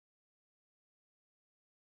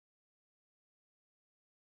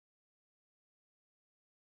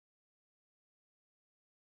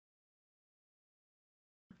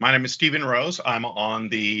My name is Stephen Rose. I'm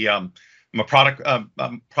a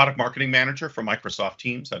product marketing manager for Microsoft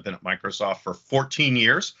Teams. I've been at Microsoft for 14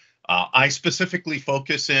 years. I specifically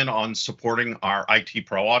focus in on supporting our IT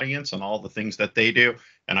pro audience and all the things that they do.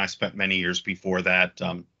 And I spent many years before that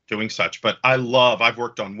doing such. But I've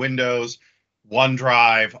worked on Windows,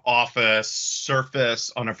 OneDrive, Office,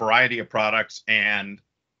 Surface, on a variety of products. And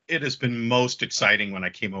it has been most exciting when I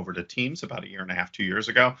came over to Teams about a year and a half, 2 years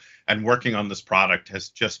ago. And working on this product has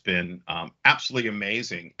just been absolutely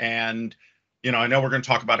amazing. And, I know we're going to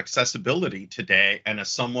talk about accessibility today. And as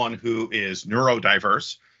someone who is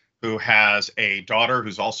neurodiverse, who has a daughter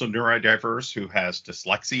who's also neurodiverse, who has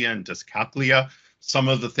dyslexia and dyscalculia, some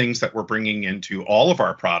of the things that we're bringing into all of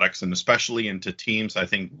our products, and especially into Teams, I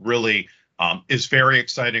think really is very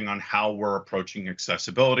exciting on how we're approaching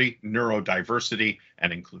accessibility, neurodiversity,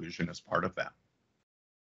 and inclusion as part of that.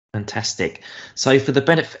 Fantastic. So for the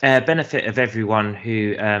benefit of everyone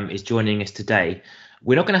who is joining us today,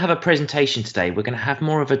 we're not going to have a presentation today. We're going to have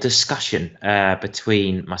more of a discussion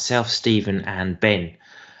between myself, Stephen, and Ben.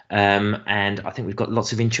 And I think we've got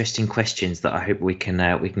lots of interesting questions that I hope we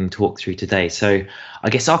can talk through today. So I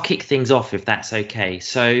guess I'll kick things off if that's okay.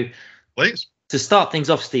 So please. To start things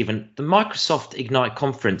off, Stephen, the Microsoft Ignite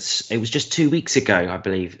conference, it was just 2 weeks ago, I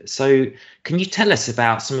believe. So can you tell us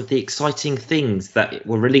about some of the exciting things that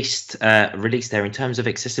were released there in terms of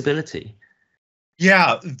accessibility?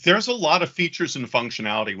 Yeah, there's a lot of features and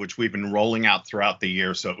functionality which we've been rolling out throughout the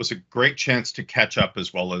year. So it was a great chance to catch up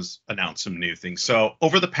as well as announce some new things. So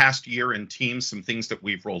over the past year in Teams, some things that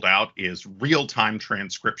we've rolled out is real-time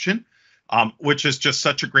transcription, which is just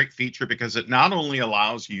such a great feature because it not only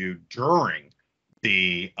allows you during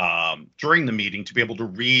the meeting to be able to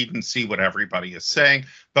read and see what everybody is saying,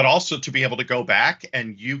 but also to be able to go back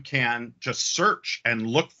and you can just search and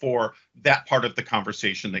look for that part of the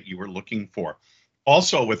conversation that you were looking for.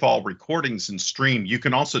 Also, with all recordings and stream, you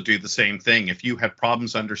can also do the same thing. If you had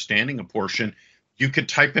problems understanding a portion, you could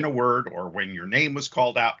type in a word or when your name was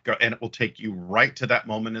called out, and it will take you right to that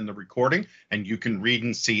moment in the recording, and you can read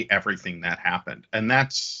and see everything that happened. And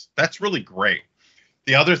that's really great.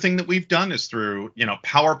 The other thing that we've done is through,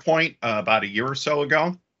 PowerPoint about a year or so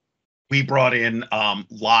ago, we brought in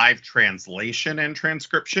live translation and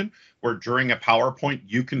transcription, where during a PowerPoint,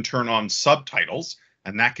 you can turn on subtitles,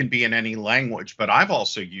 and that can be in any language. But I've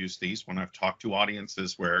also used these when I've talked to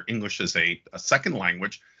audiences where English is a second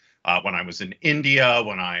language, when I was in India,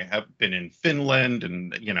 when I have been in Finland,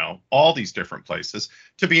 and, all these different places,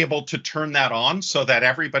 to be able to turn that on so that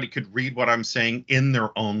everybody could read what I'm saying in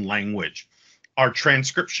their own language. Our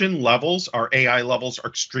transcription levels, our AI levels are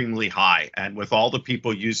extremely high. And with all the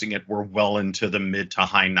people using it, we're well into the mid to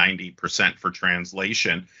high 90% for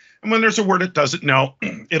translation. And when there's a word it doesn't know,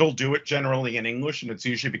 it'll do it generally in English. And it's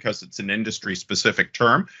usually because it's an industry specific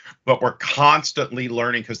term. But we're constantly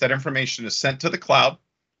learning because that information is sent to the cloud,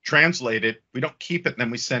 translated. We don't keep it and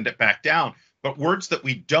then we send it back down. But words that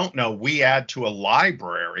we don't know, we add to a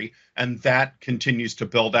library, and that continues to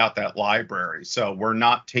build out that library. So we're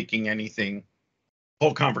not taking anything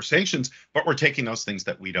whole conversations, but we're taking those things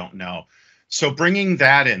that we don't know. So bringing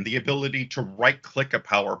that in, the ability to right-click a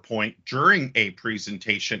PowerPoint during a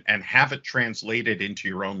presentation and have it translated into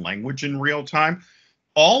your own language in real time,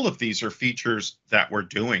 all of these are features that we're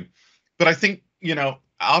doing. But I think,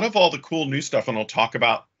 out of all the cool new stuff, and I'll talk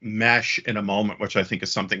about Mesh in a moment, which I think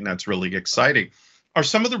is something that's really exciting, are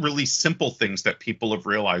some of the really simple things that people have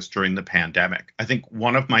realized during the pandemic. I think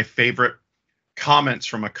one of my favorite comments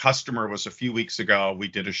from a customer was a few weeks ago. We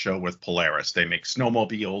did a show with Polaris. They make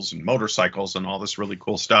snowmobiles and motorcycles and all this really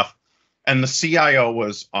cool stuff. And the CIO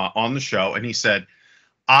was on the show, and he said,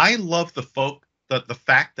 "I love the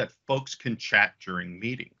fact that folks can chat during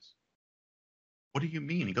meetings." What do you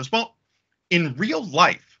mean? He goes, "Well, in real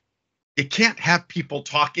life, you can't have people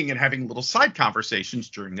talking and having little side conversations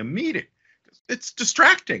during a meeting. It's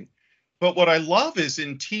distracting. But what I love is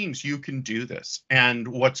in Teams, you can do this. And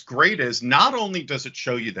what's great is not only does it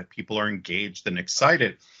show you that people are engaged and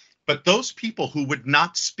excited, but those people who would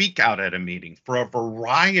not speak out at a meeting for a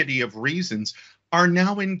variety of reasons are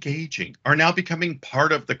now engaging, are now becoming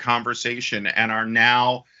part of the conversation, and are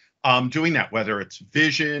now doing that, whether it's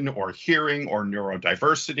vision or hearing or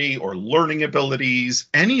neurodiversity or learning abilities,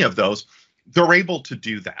 any of those, they're able to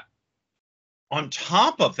do that. On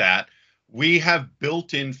top of that, we have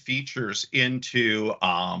built-in features into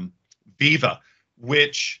Viva,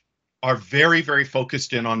 which are very, very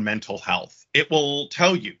focused in on mental health. It will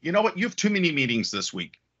tell you, you know what, you have too many meetings this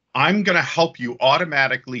week. I'm going to help you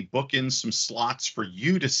automatically book in some slots for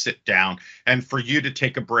you to sit down and for you to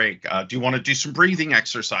take a break. Do you want to do some breathing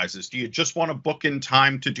exercises? Do you just want to book in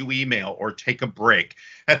time to do email or take a break?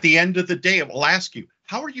 At the end of the day, it will ask you,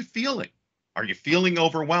 how are you feeling? Are you feeling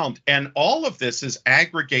overwhelmed? And all of this is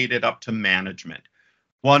aggregated up to management.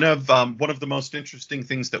 One of the most interesting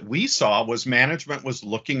things that we saw was management was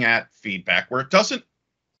looking at feedback where it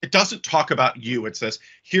doesn't talk about you. It says,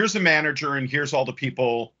 here's a manager and here's all the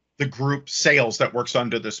people, the group sales that works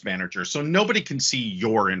under this manager. So nobody can see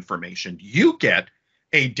your information. You get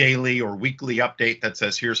a daily or weekly update that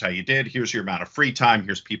says, here's how you did, here's your amount of free time,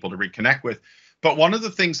 here's people to reconnect with. But one of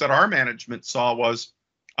the things that our management saw was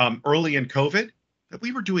early in COVID that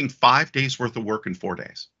we were doing 5 days worth of work in 4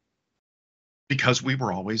 days because we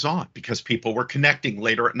were always on, because people were connecting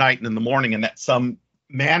later at night and in the morning, and that some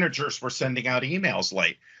managers were sending out emails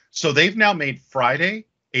late. So they've now made Friday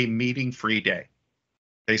a meeting-free day.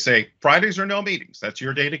 They say Fridays are no meetings. That's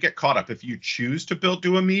your day to get caught up. If you choose to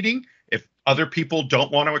do a meeting, if other people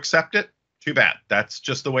don't want to accept it, too bad. That's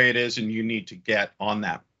just the way it is, and you need to get on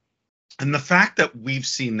that. And the fact that we've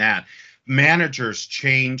seen that managers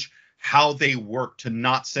change how they work to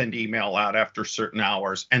not send email out after certain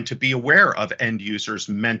hours and to be aware of end users'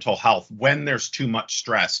 mental health when there's too much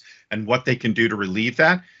stress and what they can do to relieve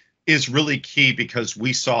that is really key, because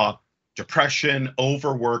we saw depression,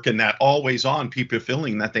 overwork, and that always on people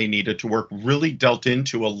feeling that they needed to work really dealt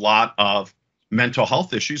into a lot of mental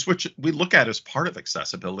health issues, which we look at as part of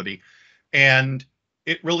accessibility. And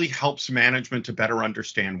it really helps management to better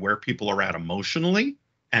understand where people are at emotionally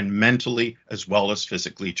and mentally as well as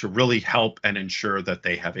physically to really help and ensure that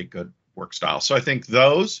they have a good work style. So I think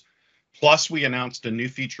those, plus we announced a new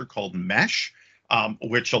feature called Mesh,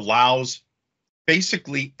 which allows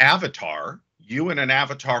basically you in an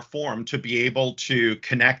avatar form to be able to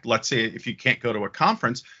connect. Let's say if you can't go to a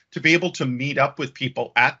conference, to be able to meet up with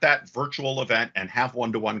people at that virtual event and have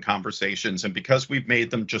one-to-one conversations. And because we've made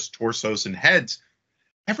them just torsos and heads,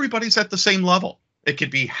 everybody's at the same level. It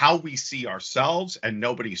could be how we see ourselves, and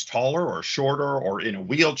nobody's taller or shorter or in a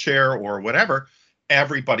wheelchair or whatever.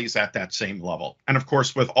 Everybody's at that same level. And of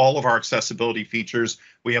course, with all of our accessibility features,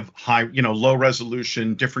 we have high, low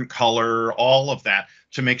resolution, different color, all of that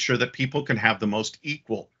to make sure that people can have the most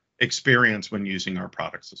equal experience when using our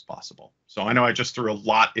products as possible. So I know I just threw a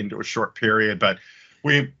lot into a short period, but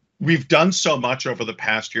we've done so much over the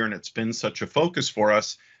past year, and it's been such a focus for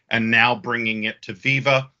us. And now bringing it to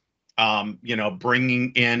Viva,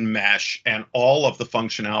 bringing in Mesh and all of the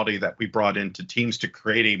functionality that we brought into Teams to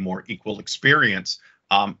create a more equal experience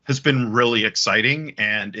has been really exciting,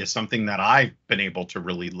 and is something that I've been able to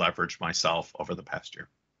really leverage myself over the past year.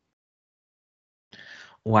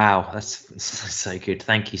 Wow, that's so good.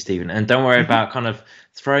 Thank you, Stephen. And don't worry about kind of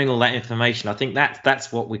throwing all that information. I think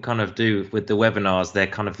that's what we kind of do with the webinars. They're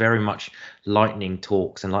kind of very much lightning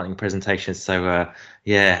talks and lightning presentations. So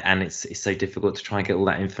and it's so difficult to try and get all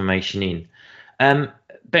that information in. Ben,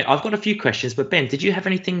 I've got a few questions, but Ben, did you have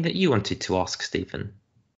anything that you wanted to ask Stephen?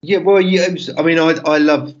 Yeah, well, I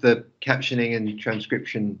love the captioning and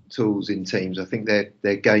transcription tools in Teams. I think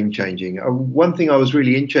they're game changing. One thing I was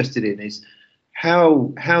really interested in is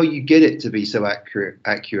how you get it to be so accurate,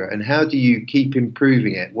 and how do you keep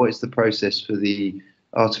improving it? What is the process for the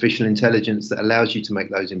artificial intelligence that allows you to make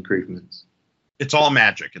those improvements? It's all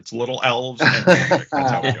magic. It's little elves and magic.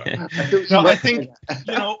 That's how we do it. No, I think,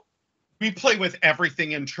 we play with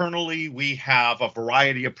everything internally. We have a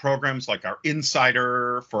variety of programs like our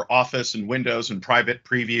Insider for Office and Windows and private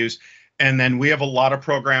previews. And then we have a lot of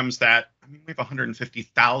programs that, we have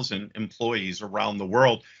 150,000 employees around the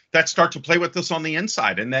world that start to play with this on the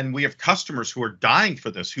inside. And then we have customers who are dying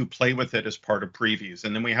for this, who play with it as part of previews.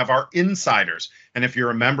 And then we have our insiders. And if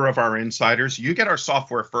you're a member of our insiders, you get our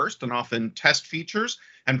software first and often test features.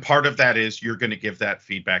 And part of that is you're going to give that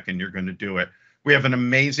feedback and you're going to do it. We have an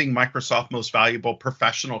amazing Microsoft Most Valuable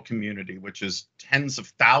Professional community, which is tens of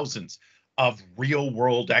thousands of real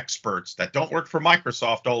world experts that don't work for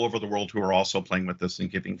Microsoft all over the world who are also playing with this and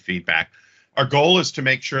giving feedback. Our goal is to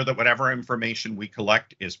make sure that whatever information we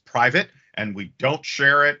collect is private and we don't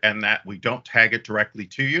share it and that we don't tag it directly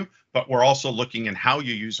to you, but we're also looking at how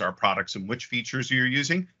you use our products and which features you're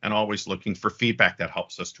using, and always looking for feedback that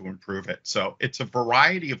helps us to improve it. So it's a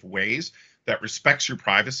variety of ways that respects your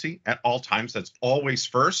privacy at all times. That's always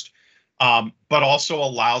first. But also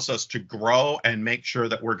allows us to grow and make sure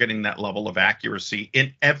that we're getting that level of accuracy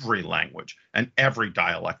in every language and every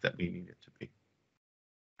dialect that we need it to be.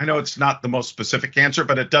 I know it's not the most specific answer,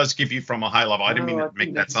 but it does give you from a high level. I didn't mean to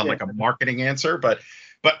make that sound like a marketing answer, but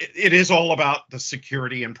it is all about the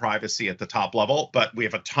security and privacy at the top level. But we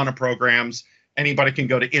have a ton of programs, anybody can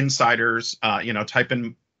go to Insiders, type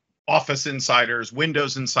in Office Insiders,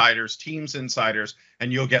 Windows Insiders, Teams Insiders,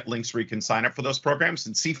 and you'll get links where you can sign up for those programs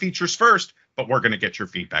and see features first, but we're going to get your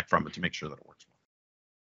feedback from it to make sure that it works well.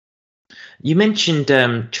 You mentioned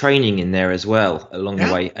training in there as well along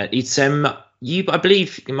the way. It's I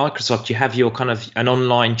believe in Microsoft you have your kind of an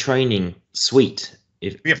online training suite.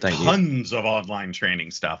 We have tons of online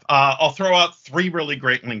training stuff. I'll throw out 3 really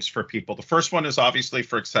great links for people. The first one is obviously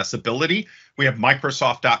for accessibility. We have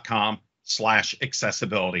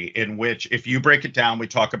Microsoft.com/accessibility, in which, if you break it down, we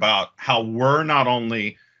talk about how we're not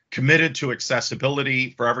only committed to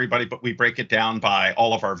accessibility for everybody, but we break it down by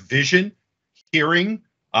all of our vision, hearing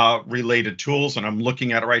related tools. And I'm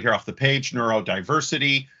looking at it right here off the page: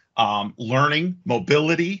 neurodiversity, learning,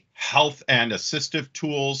 mobility, health and assistive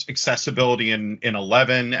tools, accessibility in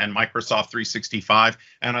 11 and Microsoft 365.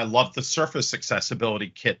 And I love the Surface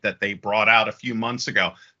accessibility kit that they brought out a few months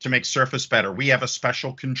ago to make Surface better. We have a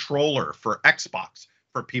special controller for Xbox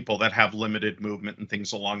for people that have limited movement and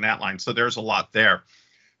things along that line. So there's a lot there.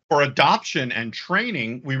 For adoption and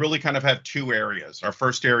training, we really kind of have 2 areas. Our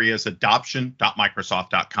first area is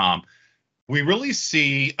adoption.microsoft.com. We really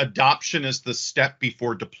see adoption as the step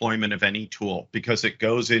before deployment of any tool, because it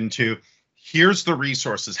goes into, here's the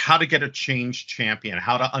resources, how to get a change champion,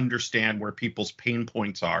 how to understand where people's pain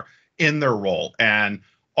points are in their role, and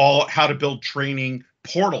how to build training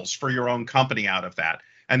portals for your own company out of that.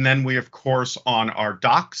 And then we, of course, on our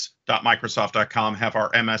docs.microsoft.com have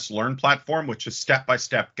our MS Learn platform, which is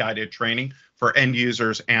step-by-step guided training for end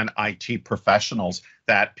users and IT professionals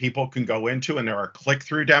that people can go into, and there are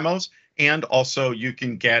click-through demos. And also you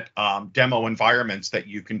can get demo environments that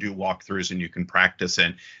you can do walkthroughs and you can practice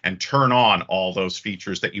in and turn on all those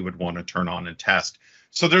features that you would want to turn on and test.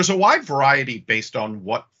 So there's a wide variety based on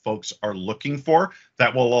what folks are looking for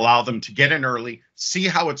that will allow them to get in early, see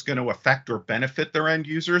how it's going to affect or benefit their end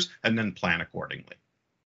users, and then plan accordingly.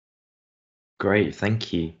 Great,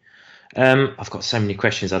 thank you. I've got so many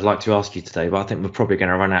questions I'd like to ask you today, but I think we're probably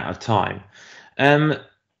going to run out of time.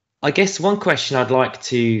 I guess one question I'd like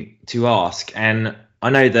to ask, and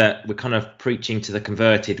I know that we're kind of preaching to the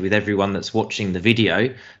converted with everyone that's watching the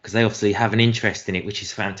video, because they obviously have an interest in it, which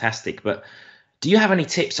is fantastic. But do you have any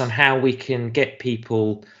tips on how we can get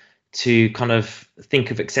people to kind of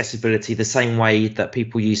think of accessibility the same way that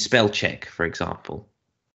people use spell check, for example?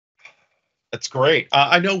 That's great.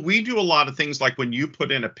 I know we do a lot of things, like when you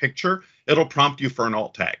put in a picture, it'll prompt you for an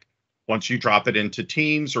alt tag once you drop it into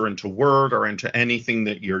Teams or into Word or into anything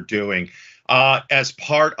that you're doing. As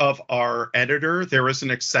part of our editor, there is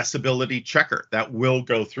an accessibility checker that will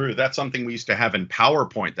go through. That's something we used to have in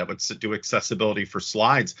PowerPoint that would do accessibility for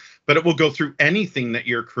slides, but it will go through anything that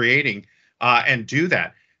you're creating and do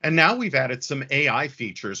that. And now we've added some AI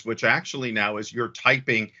features, which actually now is you're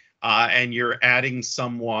typing and you're adding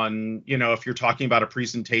someone, if you're talking about a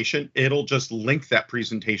presentation, it'll just link that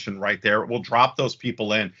presentation right there. It will drop those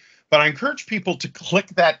people in. But I encourage people to click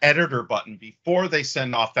that editor button before they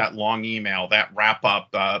send off that long email, that wrap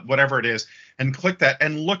up, whatever it is, and click that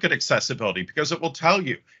and look at accessibility, because it will tell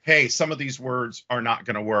you, hey, some of these words are not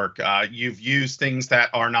going to work. You've used things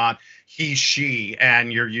that are not he, she,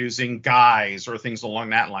 and you're using guys or things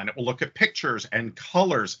along that line. It will look at pictures and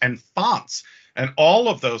colors and fonts and all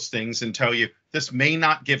of those things and tell you this may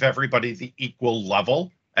not give everybody the equal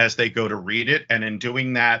level as they go to read it. And in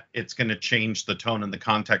doing that, it's going to change the tone and the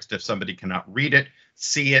context if somebody cannot read it,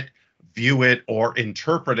 see it, view it, or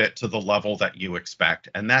interpret it to the level that you expect.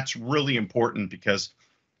 And that's really important, because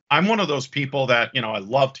I'm one of those people that, I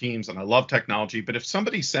love Teams and I love technology, but if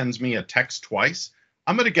somebody sends me a text twice,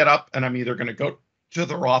 I'm going to get up and I'm either going to go to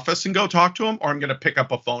their office and go talk to them, or I'm going to pick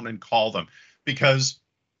up a phone and call them, because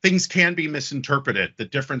things can be misinterpreted. The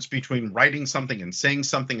difference between writing something and saying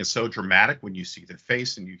something is so dramatic when you see their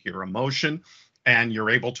face and you hear emotion, and you're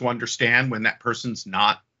able to understand when that person's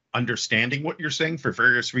not understanding what you're saying for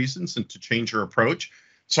various reasons, and to change your approach.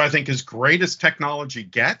 So I think as great as technology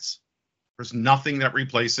gets, there's nothing that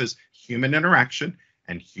replaces human interaction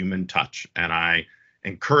and human touch. And I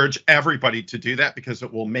encourage everybody to do that, because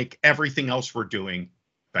it will make everything else we're doing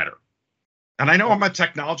better. And I know I'm a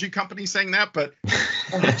technology company saying that, but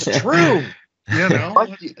it's true.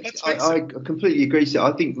 I completely agree. So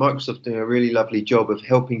I think Microsoft doing a really lovely job of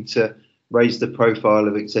helping to raise the profile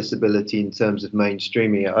of accessibility in terms of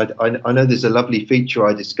mainstreaming. I know there's a lovely feature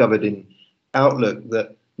I discovered in Outlook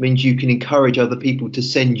that means you can encourage other people to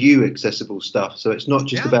send you accessible stuff. So it's not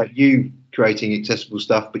just about you creating accessible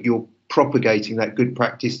stuff, but you're propagating that good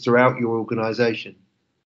practice throughout your organization.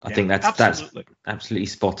 I think that's absolutely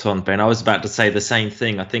spot on, Ben. I was about to say the same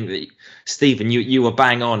thing. I think that, Stephen, you were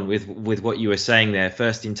bang on with what you were saying there.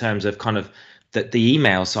 First, in terms of kind of that the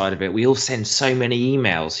email side of it, we all send so many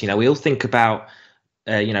emails. We all think about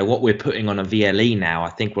what we're putting on a VLE now. I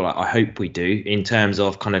think, well, I hope we do, in terms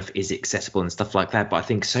of kind of is it accessible and stuff like that. But I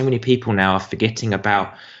think so many people now are forgetting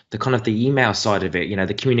about the kind of the email side of it,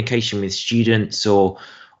 the communication with students or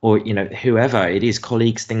whoever it is,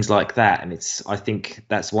 colleagues, things like that. And I think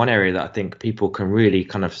that's one area that I think people can really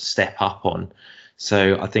kind of step up on.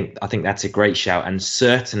 So I think that's a great shout. And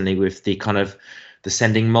certainly with the kind of the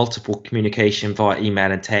sending multiple communication via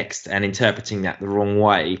email and text and interpreting that the wrong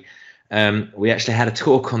way. We actually had a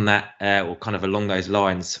talk on that, or kind of along those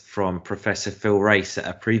lines, from Professor Phil Race at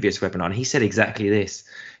a previous webinar. And he said exactly this.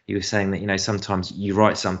 He was saying that, sometimes you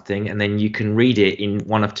write something and then you can read it in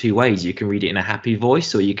one of two ways. You can read it in a happy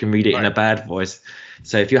voice, or you can read it in a bad voice.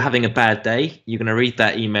 So if you're having a bad day, you're going to read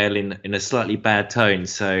that email in a slightly bad tone.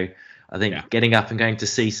 So I think getting up and going to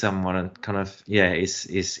see someone and kind of,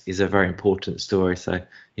 is a very important story. So,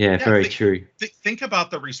 very true. Think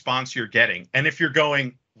about the response you're getting. And if you're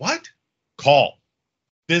going, what? Call,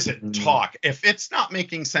 visit, talk. If it's not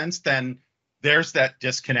making sense, then there's that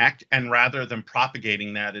disconnect. And rather than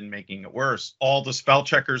propagating that and making it worse, all the spell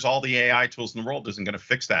checkers, all the AI tools in the world isn't going to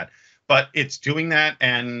fix that. But it's doing that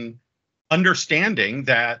and understanding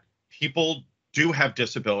that people do have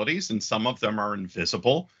disabilities and some of them are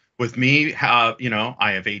invisible. With me, I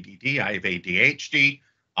have ADD, I have ADHD.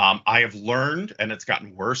 I have learned, and it's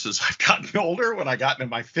gotten worse as I've gotten older. When I got into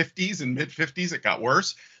my 50s and mid 50s, it got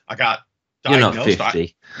worse. I got diagnosed. You're not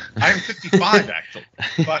 50. I am 55 actually,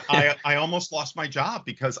 but I almost lost my job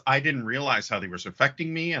because I didn't realize how they were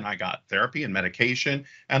affecting me, and I got therapy and medication.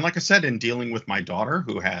 And like I said, in dealing with my daughter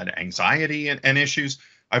who had anxiety and issues,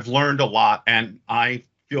 I've learned a lot, and I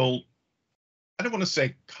feel, I don't want to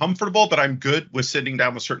say comfortable, but I'm good with sitting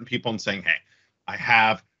down with certain people and saying, hey, I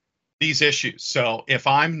have these issues. So if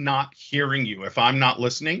I'm not hearing you, if I'm not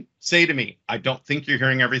listening, say to me, I don't think you're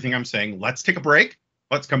hearing everything I'm saying. Let's take a break.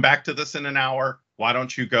 Let's come back to this in an hour. Why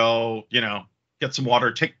don't you go, get some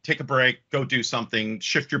water, take a break, go do something,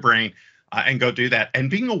 shift your brain, and go do that. And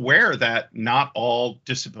being aware that not all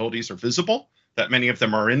disabilities are visible, that many of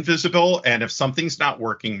them are invisible. And if something's not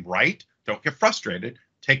working right, don't get frustrated.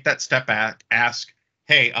 Take that step back, ask,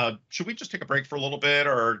 hey, should we just take a break for a little bit?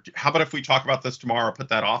 Or how about if we talk about this tomorrow, put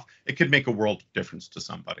that off? It could make a world of difference to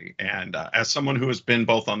somebody. And as someone who has been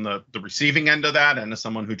both on the receiving end of that and as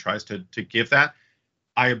someone who tries to give that,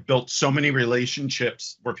 I have built so many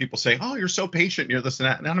relationships where people say, oh, you're so patient, you're this and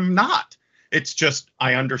that. And I'm not. It's just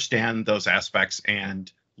I understand those aspects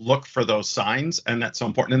and look for those signs. And that's so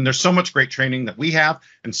important. And there's so much great training that we have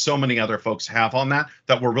and so many other folks have on that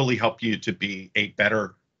will really help you to be a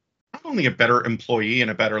better, not only a better employee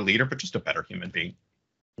and a better leader, but just a better human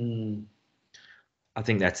being. I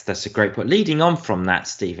think that's a great point. Leading on from that,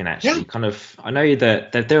 Stephen, actually, I know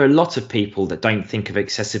that there are a lot of people that don't think of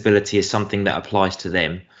accessibility as something that applies to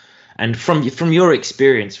them. And from your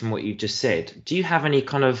experience, from what you've just said, do you have any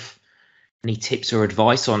tips or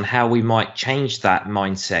advice on how we might change that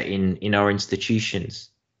mindset in our institutions?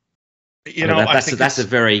 That's a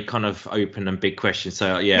very kind of open and big question.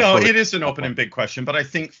 So it is an open and big question. But I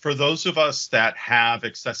think for those of us that have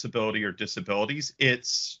accessibility or disabilities,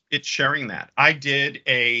 it's sharing that. I did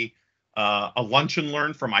a lunch and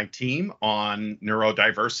learn for my team on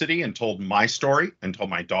neurodiversity and told my story and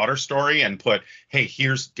told my daughter's story and put, hey,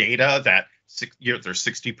 here's data that they're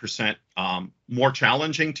 60% more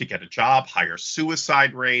challenging to get a job, higher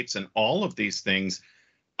suicide rates, and all of these things.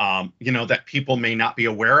 That people may not be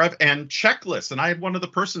aware of, and checklists. And I had one of the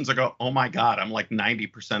persons I go, oh my God, I'm like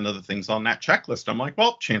 90% of the things on that checklist. I'm like,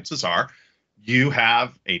 well, chances are you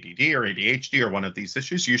have ADD or ADHD or one of these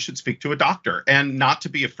issues. You should speak to a doctor, and not to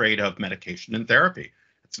be afraid of medication and therapy.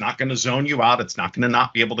 It's not going to zone you out. It's not going to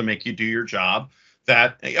not be able to make you do your job.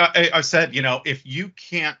 That I said, if you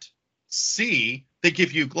can't see, they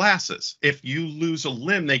give you glasses. If you lose a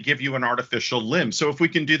limb, they give you an artificial limb. So if we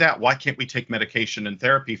can do that, why can't we take medication and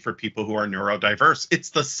therapy for people who are neurodiverse?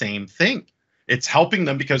 It's the same thing. It's helping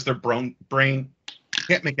them because their brain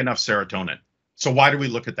can't make enough serotonin. So why do we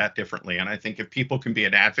look at that differently? And I think if people can be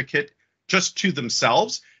an advocate just to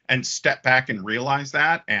themselves and step back and realize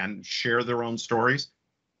that and share their own stories,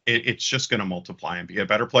 it's just going to multiply and be a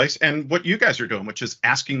better place. And what you guys are doing, which is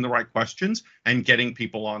asking the right questions and getting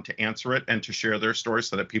people on to answer it and to share their stories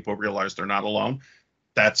so that people realize they're not alone.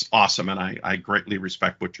 That's awesome. And I greatly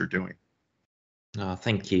respect what you're doing. Oh,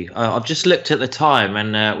 thank you. I've just looked at the time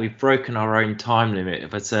and we've broken our own time limit.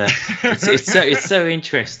 But it's so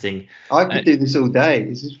interesting. I could do this all day.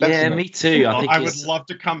 This is fascinating. Yeah, me too. I would love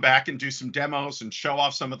to come back and do some demos and show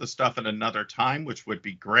off some of the stuff at another time, which would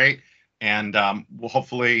be great. And we'll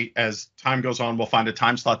hopefully, as time goes on, we'll find a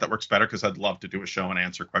time slot that works better, because I'd love to do a show and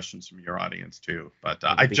answer questions from your audience too. But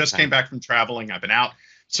I just came back from traveling. I've been out.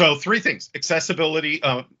 So 3 things: accessibility,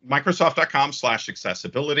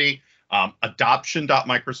 Microsoft.com/accessibility,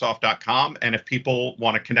 adoption.microsoft.com. And if people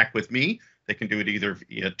want to connect with me, they can do it either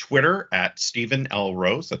via Twitter at Stephen L.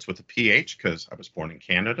 Rose. That's with a PH, because I was born in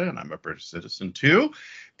Canada and I'm a British citizen too.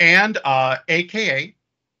 And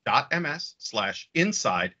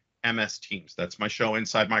aka.ms/inside MS Teams. That's my show,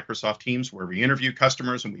 Inside Microsoft Teams, where we interview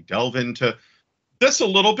customers and we delve into this a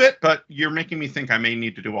little bit, but you're making me think I may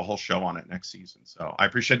need to do a whole show on it next season. So I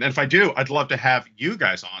appreciate it. And if I do, I'd love to have you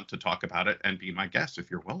guys on to talk about it and be my guest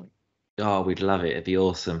if you're willing. Oh, we'd love it. It'd be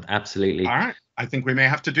awesome. Absolutely. All right. I think we may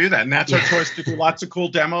have to do that. And that's our choice, to do lots of cool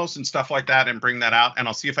demos and stuff like that and bring that out. And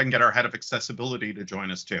I'll see if I can get our head of accessibility to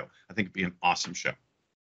join us too. I think it'd be an awesome show.